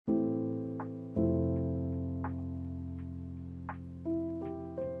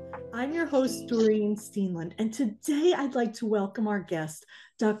I'm your host, Doreen Steenland, and today I'd like to welcome our guest,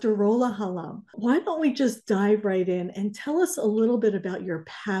 Dr. Rola Hallam. Why don't we just dive right in and tell us a little bit about your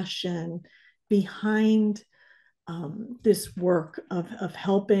passion behind this work of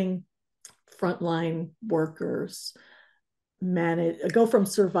helping frontline workers go from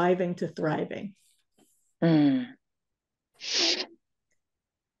surviving to thriving? Mm.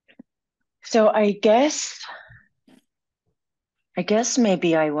 So I guess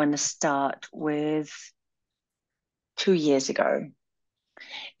maybe I want to start with 2 years ago.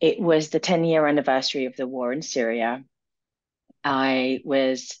 It was the 10-year anniversary of the war in Syria. I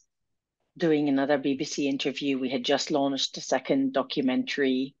was doing another BBC interview. We had just launched a second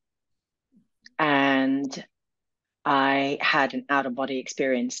documentary, and I had an out-of-body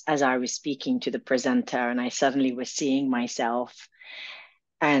experience as I was speaking to the presenter, and I suddenly was seeing myself,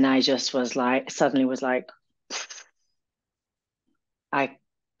 and I just suddenly was like, I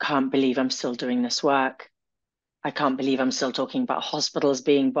can't believe I'm still doing this work. I can't believe I'm still talking about hospitals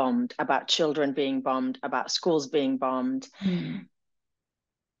being bombed, about children being bombed, about schools being bombed. Mm.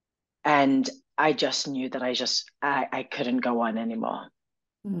 And I just knew that I couldn't go on anymore.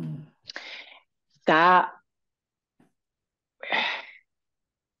 Mm. That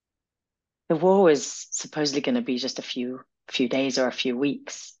the war was supposedly going to be just a few days or a few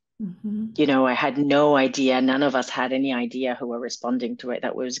weeks. Mm-hmm. I had no idea. None of us had any idea who were responding to it,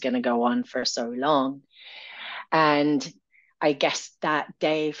 that was going to go on for so long. And I guess that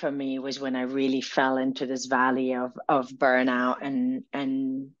day for me was when I really fell into this valley of burnout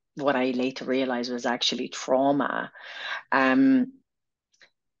and what I later realized was actually trauma. Um,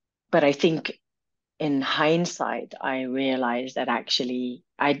 but I think in hindsight, I realized that actually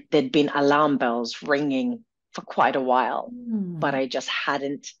there'd been alarm bells ringing for quite a while, but Mm. I just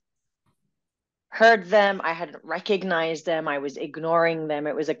hadn't heard them. I hadn't recognized them. I was ignoring them.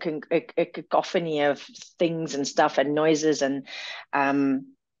 It was a cacophony of things and stuff and noises, um, and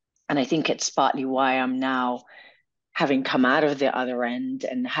I think it's partly why I'm now, having come out of the other end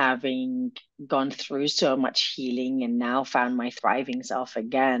and having gone through so much healing and now found my thriving self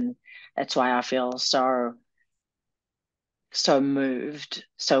again. That's why I feel so moved,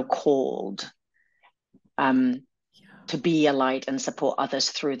 so called. Um, to be a light and support others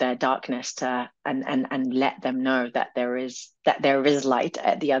through their darkness, and let them know that there is light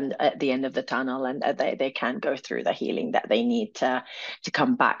at the end of the tunnel, and that they can go through the healing that they need to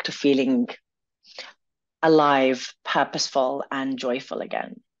come back to feeling alive, purposeful, and joyful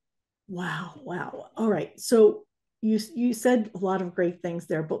again. Wow, wow. All right. So you said a lot of great things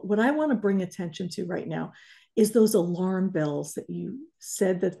there, but what I want to bring attention to right now is those alarm bells that you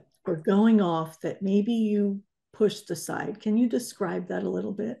said that were going off that maybe you pushed aside. Can you describe that a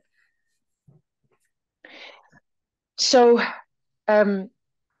little bit? So um,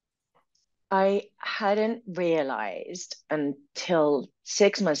 I hadn't realized until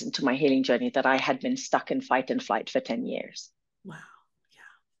 6 months into my healing journey that I had been stuck in fight and flight for 10 years. Wow.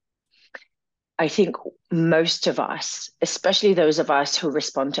 I think most of us, especially those of us who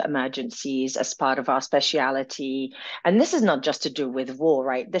respond to emergencies as part of our speciality, and this is not just to do with war,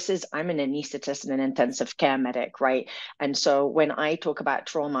 right? I'm an anesthetist and an intensive care medic, right? And so when I talk about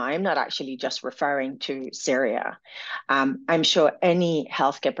trauma, I'm not actually just referring to Syria. I'm sure any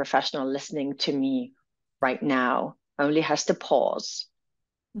healthcare professional listening to me right now only has to pause.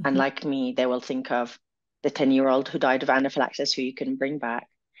 Yeah. And Mhm. like me, they will think of the 10-year-old who died of anaphylaxis who you can bring back,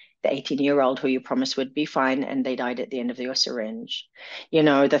 the 18-year-old who you promised would be fine and they died at the end of your syringe, the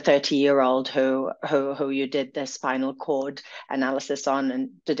 30-year-old who you did the spinal cord analysis on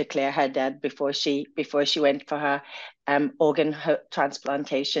and to declare her dead before she went for her organ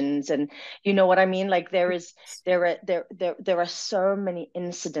transplantations. And you know what I mean? Like there are so many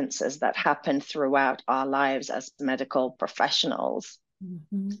incidences that happen throughout our lives as medical professionals,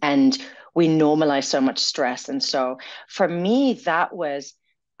 Mhm. and we normalize so much stress. And so for me,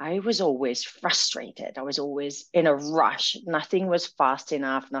 I was always frustrated. I was always in a rush. Nothing was fast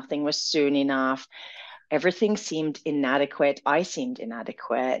enough. Nothing was soon enough. Everything seemed inadequate. I seemed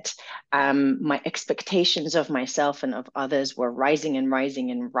inadequate. My expectations of myself and of others were rising and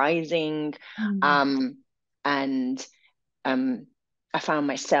rising and rising. Mm. Um, and um, I found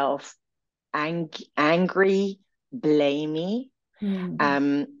myself angry, blamey,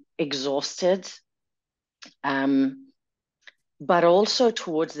 Mm. exhausted. Um, but also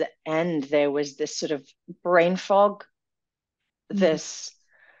towards the end, there was this sort of brain fog, Mm. this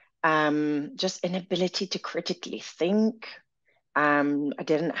just inability to critically think. I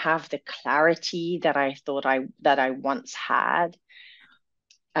didn't have the clarity that I thought I once had.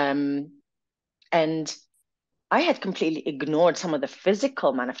 Um, and I had completely ignored some of the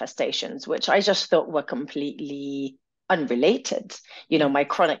physical manifestations, which I just thought were completely unrelated. You know, Yeah. my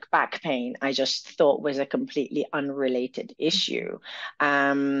chronic back pain, I just thought was a completely unrelated issue.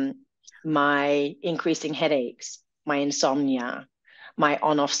 Um, my increasing headaches, my insomnia, my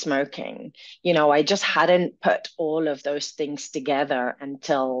on-off smoking, you know, I just hadn't put all of those things together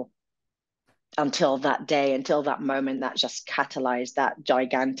until that day, until that moment that just catalyzed that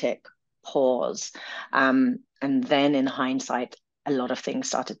gigantic pause. And then in hindsight, a lot of things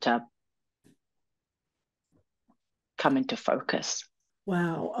started to come into focus.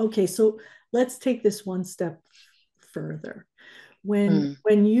 Wow. Okay, so let's take this one step further. Mm.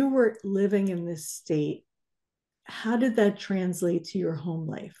 When you were living in this state, how did that translate to your home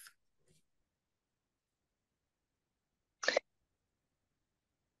life?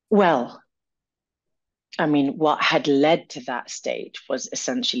 Well, I mean, what had led to that stage was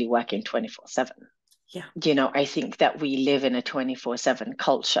essentially working 24/7. Yeah. You know, I think that we live in a 24/7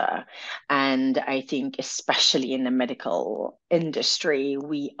 culture. And I think, especially in the medical industry,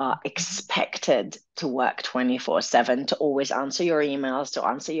 we are expected to work 24/7, to always answer your emails, to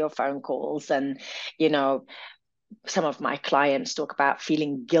answer your phone calls. And, you know, some of my clients talk about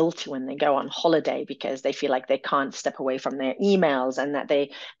feeling guilty when they go on holiday because they feel like they can't step away from their emails and that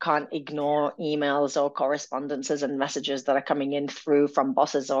they can't ignore emails or correspondences and messages that are coming in through from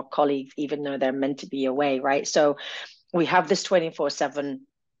bosses or colleagues, even though they're meant to be away, right? So we have this 24/7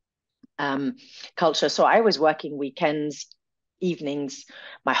 culture. So I was working weekends, evenings,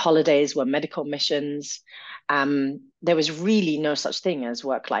 my holidays were medical missions. There was really no such thing as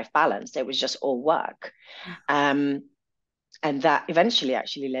work-life balance. It was just all work. Yeah. Um, and that eventually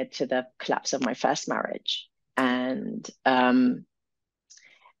actually led to the collapse of my first marriage. And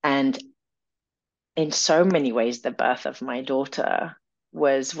in so many ways, the birth of my daughter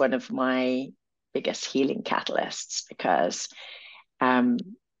was one of my biggest healing catalysts, because um,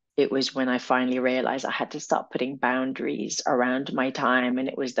 it was when I finally realized I had to start putting boundaries around my time. And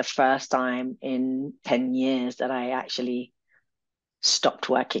it was the first time in 10 years that I actually stopped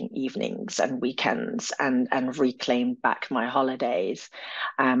working evenings and weekends, and reclaimed back my holidays.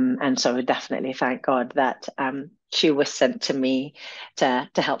 And so definitely thank God that she was sent to me to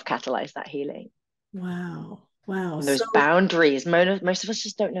help catalyze that healing. Wow. Wow. And those So, boundaries, most of us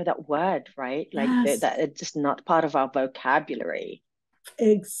just don't know that word, right? Like yes, that it's just not part of our vocabulary.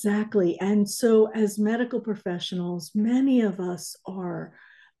 exactly. And so, as medical professionals, many of us are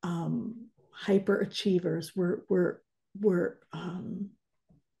hyper achievers. We're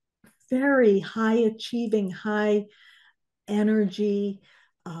very high achieving, high energy,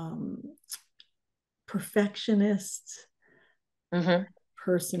 um, perfectionists Mm-hmm.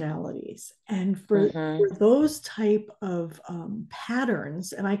 personalities. And Mm-hmm. for those type of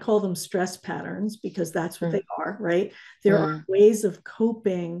patterns, and I call them stress patterns because that's what they are, right? There are Mm-hmm. ways of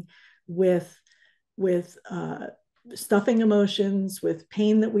coping with with stuffing emotions, with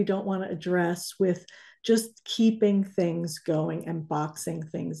pain that we don't want to address, with just keeping things going and boxing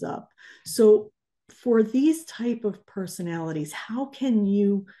things up. So for these type of personalities, how can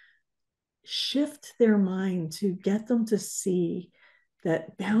you shift their mind to get them to see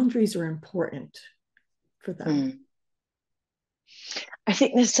that boundaries are important for them? Mm. I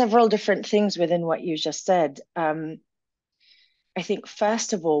think there's several different things within what you just said. I think,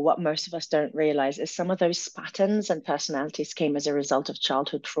 first of all, what most of us don't realize is some of those patterns and personalities came as a result of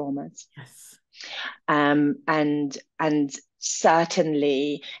childhood traumas. Yes. And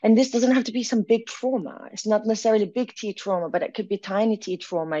certainly, and this doesn't have to be some big trauma. It's not necessarily big T trauma, but it could be tiny T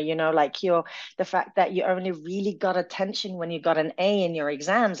trauma, you know, like the fact that you only really got attention when you got an A in your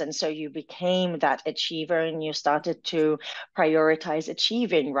exams. And so you became that achiever and you started to prioritize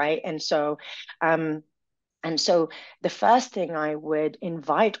achieving, right? And so the first thing I would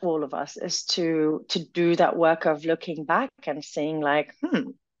invite all of us is to do that work of looking back and seeing, like,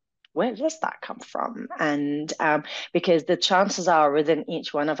 where does that come from? And because the chances are within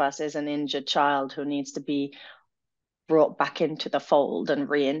each one of us is an injured child who needs to be brought back into the fold and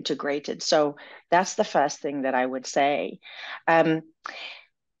reintegrated. So that's the first thing that I would say. Um,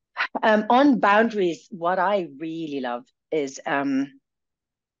 on boundaries, what I really love is when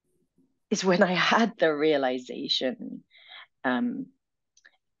I had the realization um,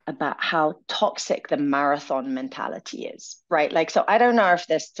 about how toxic the marathon mentality is, right? Like, so I don't know if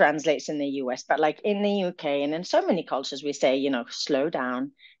this translates in the US, but like in the UK and in so many cultures, we say, slow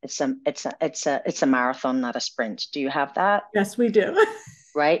down. It's a marathon, not a sprint. Do you have that? Yes, we do.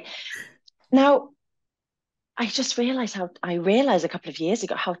 Right. Now, I realized a couple of years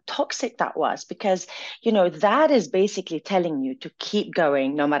ago how toxic that was, because, that is basically telling you to keep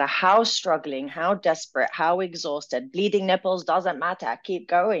going, no matter how struggling, how desperate, how exhausted, bleeding nipples, doesn't matter, keep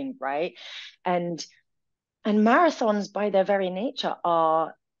going, right? And marathons by their very nature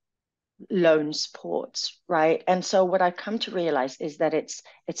are lone sports, right? And so what I come to realize is that it's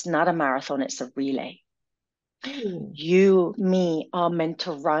not a marathon, it's a relay. Oh, You, me are meant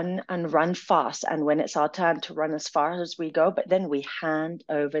to run and run fast. And when it's our turn to run as far as we go, but then we hand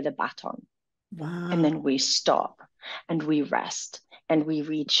over the baton and wow. then we stop and we rest and we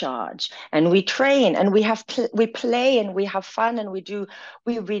recharge and we train and we play and we have fun and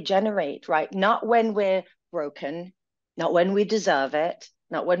we regenerate, right? Not when we're broken, not when we deserve it,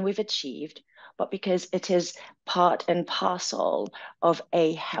 not when we've achieved, but because it is part and parcel of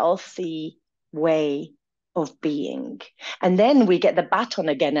a healthy way of being. And then we get the baton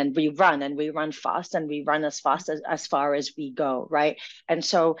again and we run fast and we run as far as we go, right? And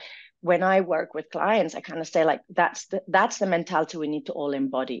so when I work with clients, I kind of say, like, that's the mentality we need to all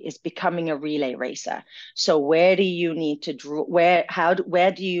embody, is becoming a relay racer. So where do you need to draw,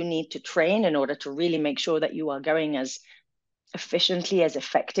 where do you need to train in order to really make sure that you are going as efficiently, as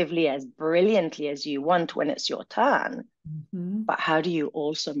effectively, as brilliantly as you want when it's your turn? Mhm. But how do you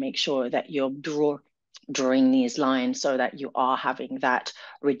also make sure that you're drawing these lines so that you are having that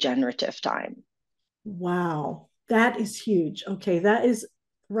regenerative time? Wow, that is huge. Okay, that is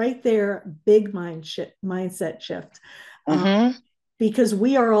right there, big mindset shift. Um, Mm-hmm. because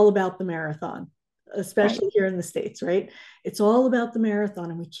we are all about the marathon, Right. especially here in the States, right? It's all about the marathon.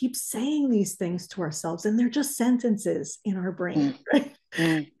 And we keep saying these things to ourselves, and they're just sentences in our brain, Mm, right?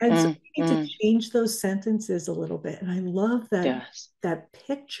 mm, And so mm, we need to mm. change those sentences a little bit. And I love Yes. that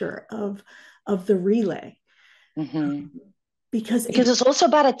picture of the relay, Mm-hmm. because Because it's also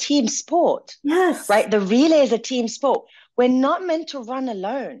about a team sport, yes, right? The relay is a team sport. We're not meant to run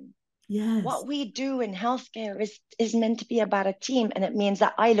alone. yes, What we do in healthcare is meant to be about a team, and it means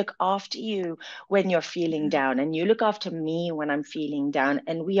that I look after you when you're feeling down, and you look after me when I'm feeling down,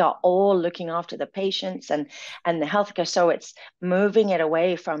 and we are all looking after the patients and the healthcare. So it's moving it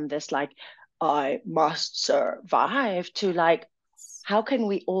away from this, like, I must survive, to, like, how can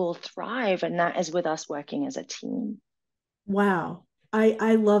we all thrive? And that is with us working as a team. wow.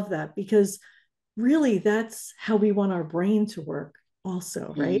 I love that, because really that's how we want our brain to work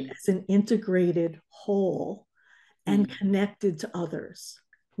also, right? Mm, As an integrated whole and mm, connected to others,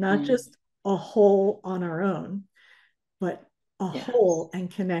 not mm. just a whole on our own, but a Yes. whole and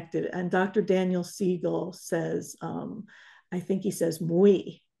connected. And Dr. Daniel Siegel says, I think he says,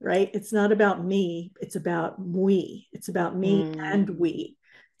 we, right? It's not about me, it's about we. It's about me and Mm, we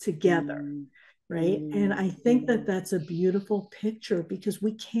together, mm, right? And mm, I think that mm. that's a beautiful picture, because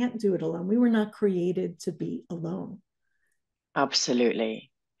we can't do it alone. We were not created to be alone. Absolutely.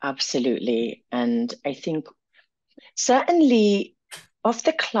 Absolutely. And I think certainly of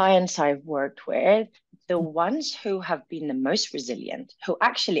the clients I've worked with, the ones who have been the most resilient, who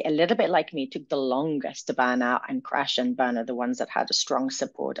actually, a little bit like me, took the longest to burn out and crash and burn, are the ones that had a strong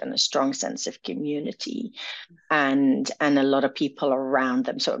support and a strong sense of community and a lot of people around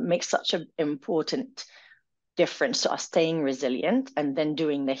them. So it makes such an important difference to us staying resilient and then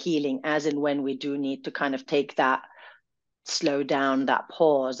doing the healing as and when we do need to kind of take that slow down, that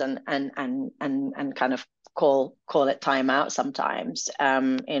pause, and kind of call it time out sometimes.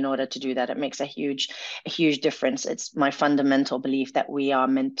 In order to do that, it makes a huge difference. It's my fundamental belief that we are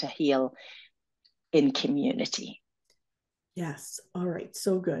meant to heal in community. Yes. All right.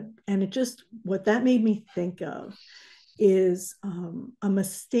 So good. And it just, what that made me think of is a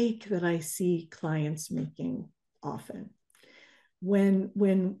mistake that I see clients making often. When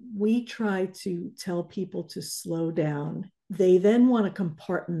we try to tell people to slow down, they then want to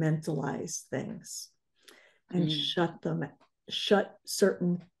compartmentalize things and Mm. shut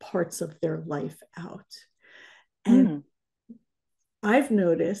certain parts of their life out. And Mm. I've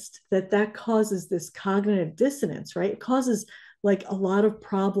noticed that that causes this cognitive dissonance, right? It causes like a lot of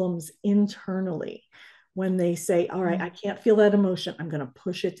problems internally when they say, all right, I can't feel that emotion, I'm going to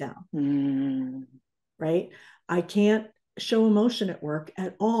push it down, Mm. right? I can't show emotion at work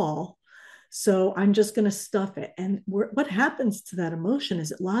at all. So I'm just going to stuff it. And what happens to that emotion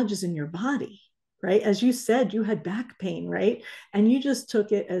is it lodges in your body, right? As you said, you had back pain, right? And you just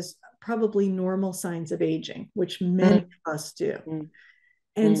took it as probably normal signs of aging, which many Mm. of us do. Mm.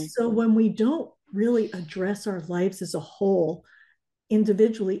 And Mm. so when we don't really address our lives as a whole,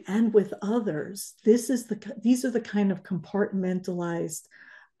 individually and with others, these are the kind of compartmentalized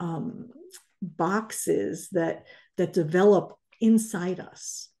um, boxes that develop inside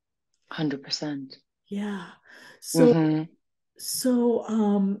us. 100%. Yeah. So,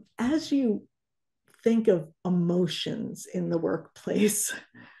 Hmm. as you think of emotions in the workplace,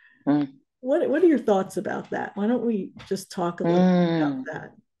 Mm. what are your thoughts about that? Why don't we just talk a little bit about Mm.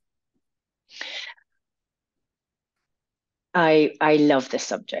 that? I love this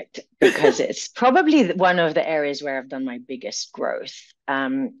subject because it's probably one of the areas where I've done my biggest growth.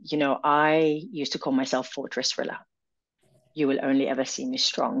 I used to call myself Fortress Rola. You will only ever see me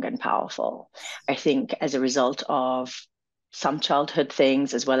strong and powerful. I think as a result of some childhood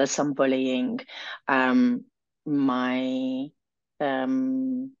things as well as some bullying, my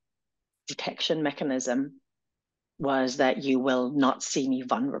um, protection mechanism was that you will not see me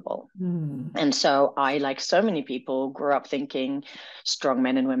vulnerable. Hmm. And so I, like so many people, grew up thinking strong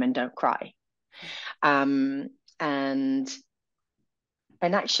men and women don't cry. Um, and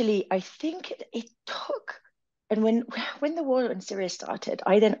and actually, I think it took. And when the war in Syria started,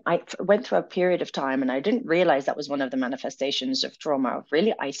 I went through a period of time, and I didn't realize that was one of the manifestations of trauma, of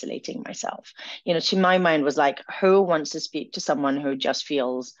really isolating myself. To my mind was like, who wants to speak to someone who just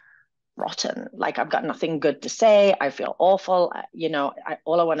feels rotten? Like I've got nothing good to say. I feel awful.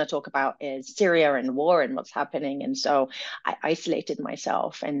 All I want to talk about is Syria and war and what's happening. And so I isolated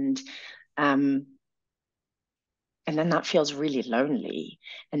myself, um, and then that feels really lonely.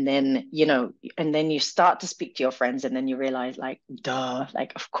 And then you start to speak to your friends, and then you realize, like, duh,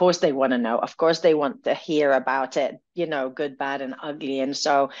 like, of course they want to know. Of course they want to hear about it, good, bad, and ugly. And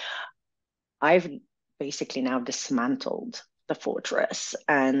so I've basically now dismantled the fortress,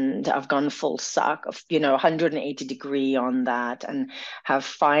 and I've gone full suck of 180 degree on that, and have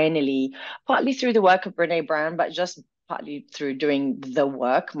finally, partly through the work of Brene Brown, but just partly through doing the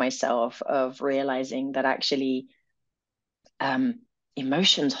work myself, of realizing that actually um,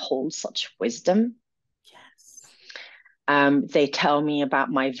 emotions hold such wisdom. Yes. They tell me about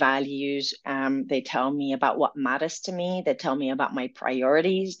my values. They tell me about what matters to me. They tell me about my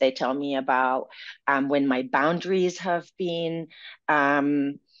priorities. They tell me about when my boundaries have been,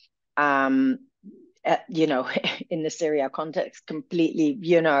 um, um, in the Syria context, completely,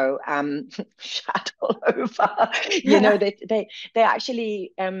 shat all over. Yeah. They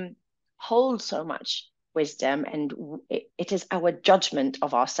actually hold so much wisdom, and it is our judgment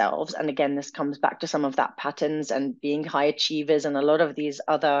of ourselves. And again, this comes back to some of that patterns and being high achievers, and a lot of these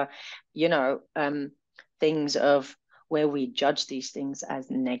other, things of where we judge these things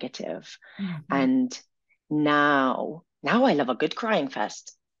as negative. Mhm. And now I love a good crying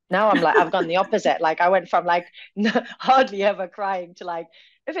fest. Now I'm like, I've gone the opposite. Like I went from like hardly ever crying to like,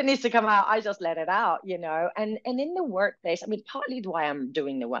 if it needs to come out, I just let it out. And in the workplace, I mean, partly why I'm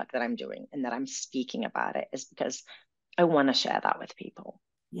doing the work that I'm doing and that I'm speaking about it is because I want to share that with people.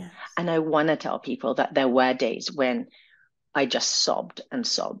 Yes. And I want to tell people that there were days when I just sobbed and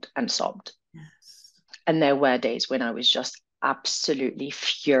sobbed and sobbed. Yes. And there were days when I was just absolutely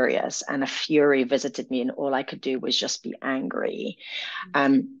furious, and a fury visited me, and all I could do was just be angry.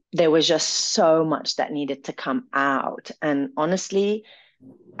 There was just so much that needed to come out. And honestly,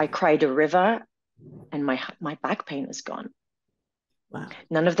 I cried a river, and my back pain is gone. Wow.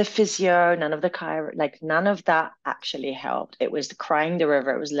 None of the physio, none of the chiro, like none of that actually helped. It was the crying the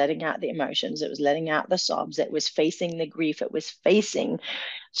river. It was letting out the emotions. It was letting out the sobs. It was facing the grief. It was facing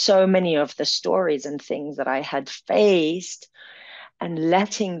so many of the stories and things that I had faced, and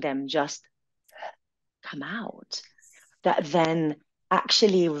letting them just come out, that then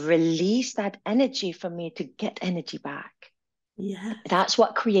actually release that energy for me to get energy back. Yes. That's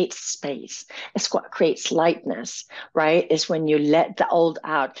what creates space. It's what creates lightness, right? Is when you let the old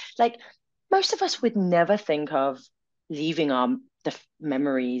out. Like most of us would never think of leaving the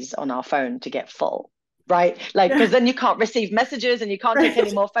memories on our phone to get full, right? Like, because Yeah. then you can't receive messages and you can't take any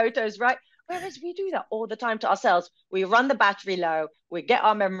Right. more photos, right? Whereas we do that all the time to ourselves. We run the battery low, we get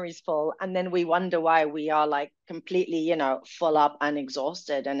our memories full, and then we wonder why we are like completely, full up and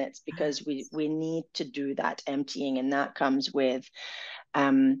exhausted. And it's because we need to do that emptying, and that comes with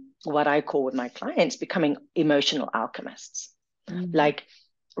what I call with my clients becoming emotional alchemists, Mhm. like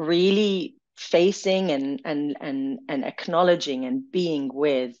really facing and acknowledging and being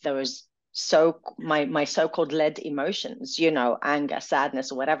with those my so-called lead emotions, anger,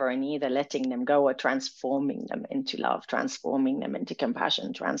 sadness, or whatever, and either letting them go or transforming them into love, transforming them into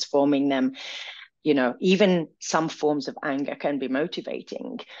compassion, transforming them. Even some forms of anger can be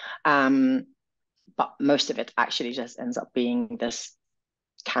motivating, but most of it actually just ends up being this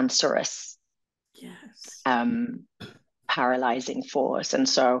cancerous, Yes. um, paralyzing force. And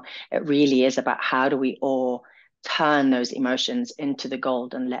so it really is about how do we all turn those emotions into the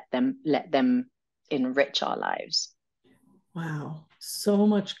gold and let them enrich our lives. Wow. So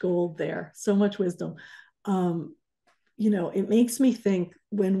much gold there, so much wisdom. Um, it makes me think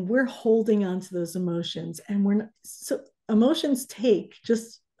when we're holding on to those emotions and we're not, so emotions take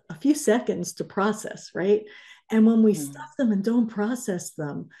just a few seconds to process, right? And when we stuff Mm, them and don't process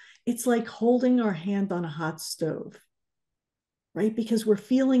them, it's like holding our hand on a hot stove, right? Because we're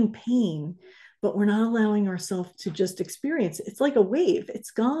feeling pain, but we're not allowing ourselves to just experience it. It's like a wave,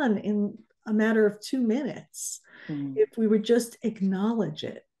 it's gone in a matter of 2 minutes mm, if we would just acknowledge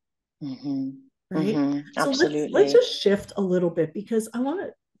it, mhm, right? mhm, So let's absolutely. just shift a little bit because I want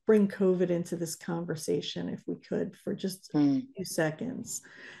to bring COVID into this conversation if we could for just a Mm, few seconds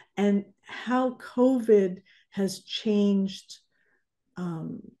and how COVID has changed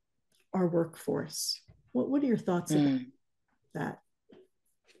um, our workforce. What are your thoughts about mm. that?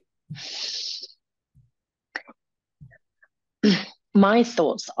 My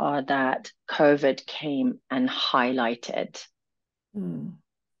thoughts are that COVID came and highlighted Mm,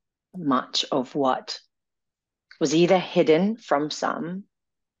 much of what was either hidden from some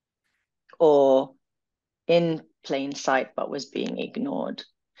or in plain sight but was being ignored.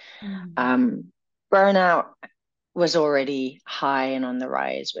 mm, Um, Burnout was already high and on the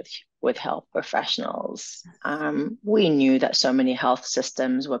rise with health professionals. We knew that so many health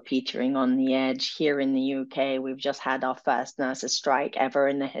systems were petering on the edge. Here in the UK, we've just had our first nurses' strike ever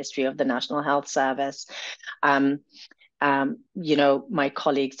in the history of the National Health Service. Um, my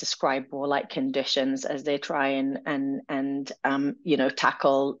colleagues describe warlike conditions as they try and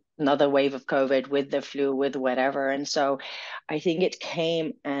tackle another wave of COVID with the flu, with whatever. And so I think it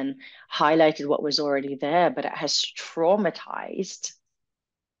came and highlighted what was already there, but it has traumatized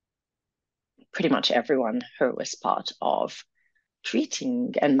pretty much everyone who was part of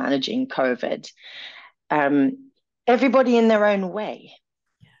treating and managing COVID. Um, Everybody in their own way,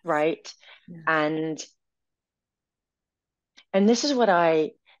 right? yes. And and this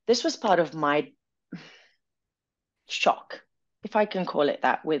was part of my shock, if I can call it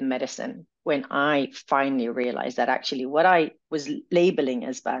that, with medicine, when I finally realized that actually what I was labeling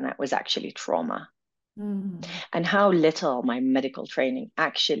as burnout was actually trauma, Mm, and how little my medical training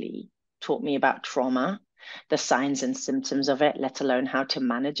actually taught me about trauma, the signs and symptoms of it, let alone how to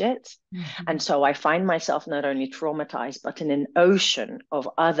manage it. And mhm. so I find myself not only traumatized, but in an ocean of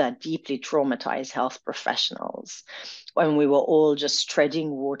other deeply traumatized health professionals when we were all just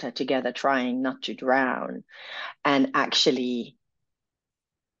treading water together, trying not to drown. And actually,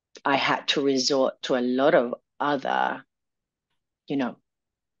 I had to resort to a lot of other, you know,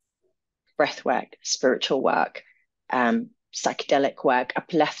 breath work, spiritual work, psychedelic work, a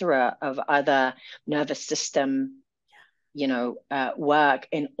plethora of other nervous system, work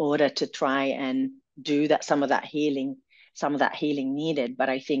in order to try and do that, some of that healing needed. But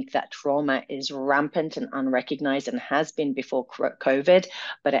I think that trauma is rampant and unrecognized and has been before COVID,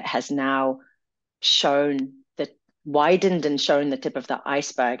 but it has now shown the widened and shown the tip of the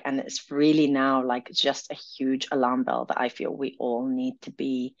iceberg, and it's really now like just a huge alarm bell that I feel we all need to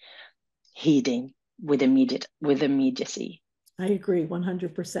be heeding with immediacy. I agree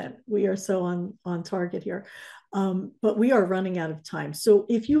 100%. We are so on target here. But we are running out of time. So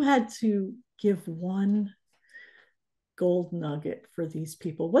if you had to give one gold nugget for these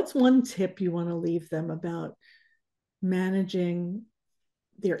people, what's one tip you want to leave them about managing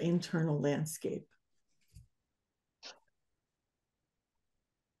their internal landscape?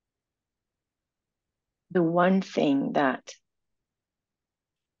 The one thing that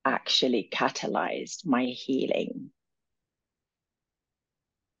actually catalyzed my healing,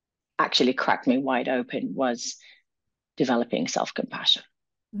 actually cracked me wide open, was developing self-compassion.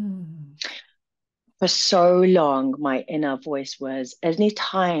 Mm, For so long, my inner voice was, any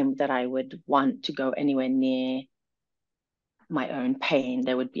time that I would want to go anywhere near my own pain,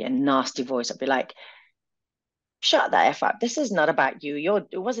 there would be a nasty voice. I'd be like, shut the F up. This is not about you.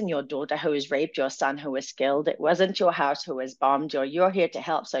 It wasn't your daughter who was raped, your son who was killed. It wasn't your house who was bombed. You're here to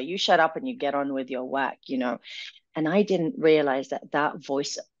help. So you shut up and you get on with your work. And I didn't realize that that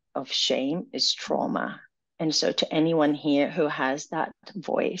voice of shame is trauma. And so to anyone here who has that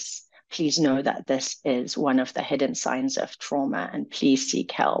voice, please know that this is one of the hidden signs of trauma, and please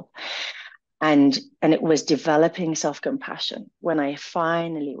seek help. And it was developing self-compassion when I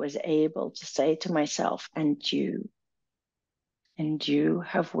finally was able to say to myself, and you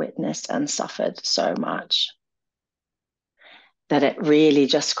have witnessed and suffered so much, that it really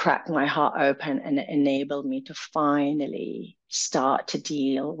just cracked my heart open, and it enabled me to finally start to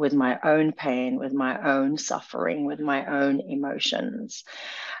deal with my own pain, with my own suffering, with my own emotions.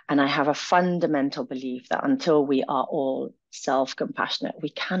 And I have a fundamental belief that until we are all self-compassionate, we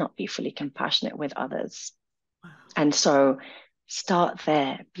cannot be fully compassionate with others. wow. And so start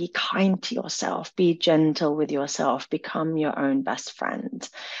there. Be kind to yourself, be gentle with yourself, become your own best friend.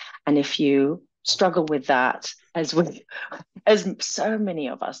 And if you struggle with that, as so many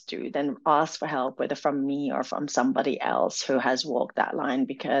of us do, then ask for help, whether from me or from somebody else who has walked that line.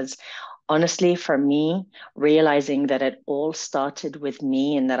 Because honestly, for me, realizing that it all started with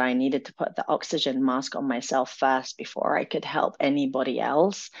me and that I needed to put the oxygen mask on myself first before I could help anybody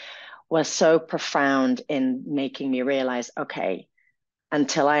else was so profound in making me realize, okay,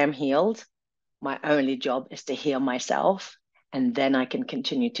 until I am healed, my only job is to heal myself. And then I can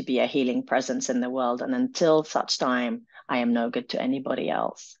continue to be a healing presence in the world. And until such time, I am no good to anybody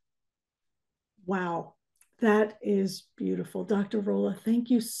else. Wow. That is beautiful. Dr. Rola, thank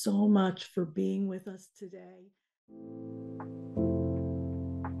you so much for being with us today.